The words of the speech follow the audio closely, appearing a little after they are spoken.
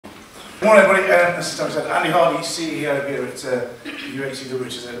Good morning everybody, as Tom said, Andy Hardy, CEO here at UHCW,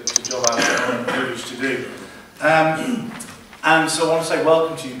 which is a job I'm privileged to do. And so I want to say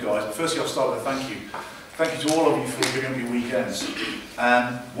welcome to you guys. But firstly I'll start with a thank you. Thank you to all of you for giving up your weekends.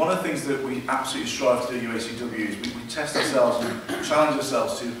 One of the things that we absolutely strive to do at UHCW is we test ourselves and challenge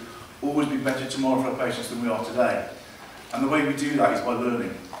ourselves to always be better tomorrow for our patients than we are today. And the way we do that is by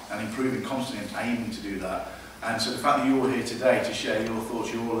learning and improving constantly and aiming to do that. And so the fact that you're here today to share your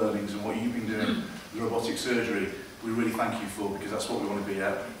thoughts, your learnings and what you've been doing with robotic surgery, we really thank you for, because that's what we want to be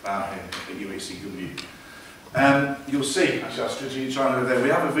about here at UHCW. You'll see, actually our strategic triangle over there, we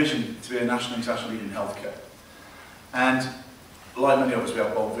have a vision to be a national and international leader in healthcare. And like many of us, we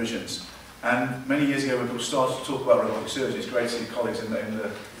have bold visions. And many years ago when people started to talk about robotic surgery, it's great to see colleagues in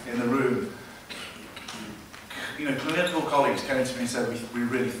the room. You know, clinical colleagues came to me and said, we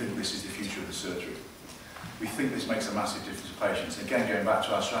really think this is the future of the surgery. We think this makes a massive difference to patients. And again, going back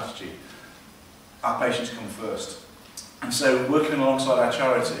to our strategy, our patients come first. And so, working alongside our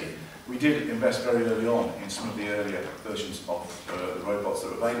charity, we did invest very early on in some of the earlier versions of the robots that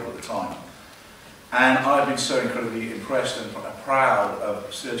were available at the time. And I've been so incredibly impressed and proud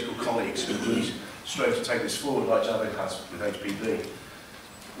of surgical colleagues who really strove to take this forward, like Javid has with HPB.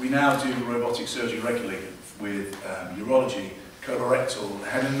 We now do robotic surgery regularly with urology, colorectal,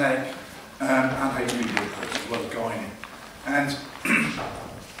 head and neck, and HPB, as well as gynae. And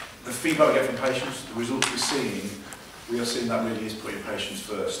the feedback we get from patients, the results we're seeing, we are seeing that really is putting patients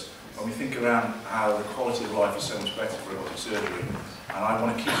first. When we think around how the quality of life is so much better for robotic surgery, and I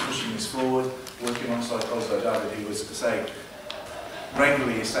want to keep pushing this forward, working alongside colleagues like David, who was to say,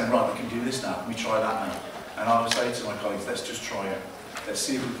 regularly is saying, right, we can do this now, can we try that now? And I would say to my colleagues, let's just try it. Let's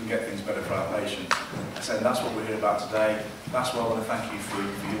see if we can get things better for our patients. I said, that's what we're here about today. That's why I want to thank you for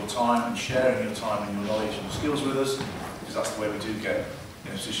your time and sharing your time and your knowledge and your skills with us, because that's the way we do get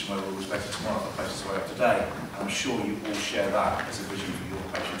in a position where we'll respect it tomorrow for patients the way up today. And I'm sure you all share that as a vision for your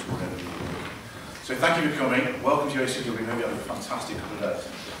patients wherever you work. So thank you for coming. Welcome to UHCW. We hope you have a fantastic couple of days.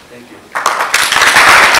 Thank you.